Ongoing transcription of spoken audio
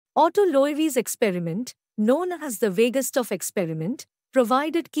Otto Loewi's experiment, known as the Wegestoff experiment,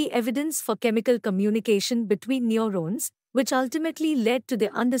 provided key evidence for chemical communication between neurons, which ultimately led to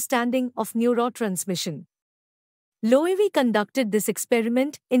the understanding of neurotransmission. Loewi conducted this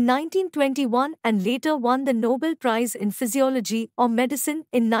experiment in 1921 and later won the Nobel Prize in Physiology or Medicine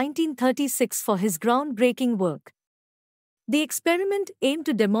in 1936 for his groundbreaking work. The experiment aimed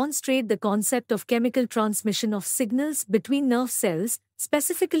to demonstrate the concept of chemical transmission of signals between nerve cells,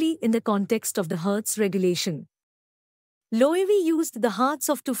 specifically in the context of the Hertz regulation. Loewi used the hearts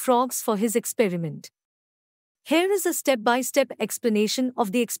of 2 frogs for his experiment. Here is a step-by-step explanation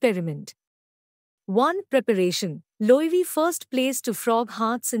of the experiment. 1. Preparation. Loewi first placed 2 frog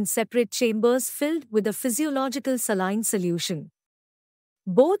hearts in separate chambers filled with a physiological saline solution.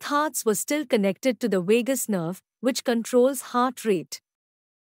 Both hearts were still connected to the vagus nerve, which controls heart rate.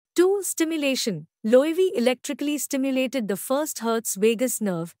 2. Stimulation. Loewi electrically stimulated the first Hertz vagus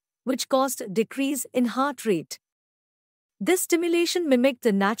nerve, which caused a decrease in heart rate. This stimulation mimicked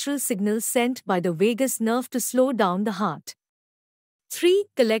the natural signal sent by the vagus nerve to slow down the heart. 3.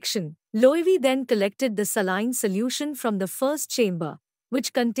 Collection. Loewi then collected the saline solution from the first chamber,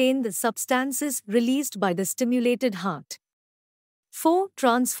 which contained the substances released by the stimulated heart. 4.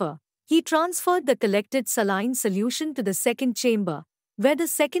 Transfer. He transferred the collected saline solution to the second chamber, where the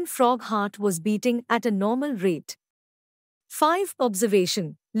second frog heart was beating at a normal rate. 5.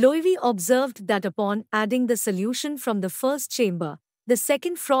 Observation. Loewi observed that upon adding the solution from the first chamber, the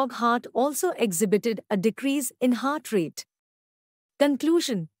second frog heart also exhibited a decrease in heart rate.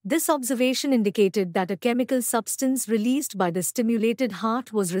 Conclusion. This observation indicated that a chemical substance released by the stimulated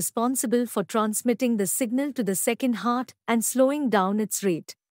heart was responsible for transmitting the signal to the second heart and slowing down its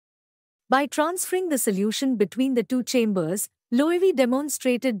rate. By transferring the solution between the 2 chambers, Loewi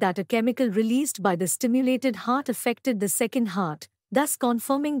demonstrated that a chemical released by the stimulated heart affected the second heart, thus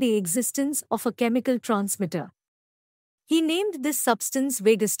confirming the existence of a chemical transmitter. He named this substance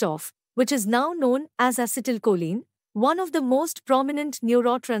Wegestoff, which is now known as acetylcholine, one of the most prominent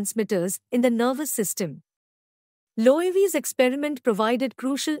neurotransmitters in the nervous system. Loewi's experiment provided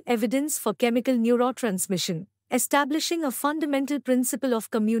crucial evidence for chemical neurotransmission, establishing a fundamental principle of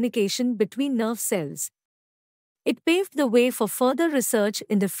communication between nerve cells. It paved the way for further research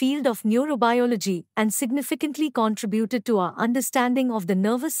in the field of neurobiology and significantly contributed to our understanding of the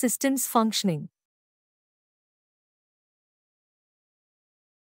nervous system's functioning.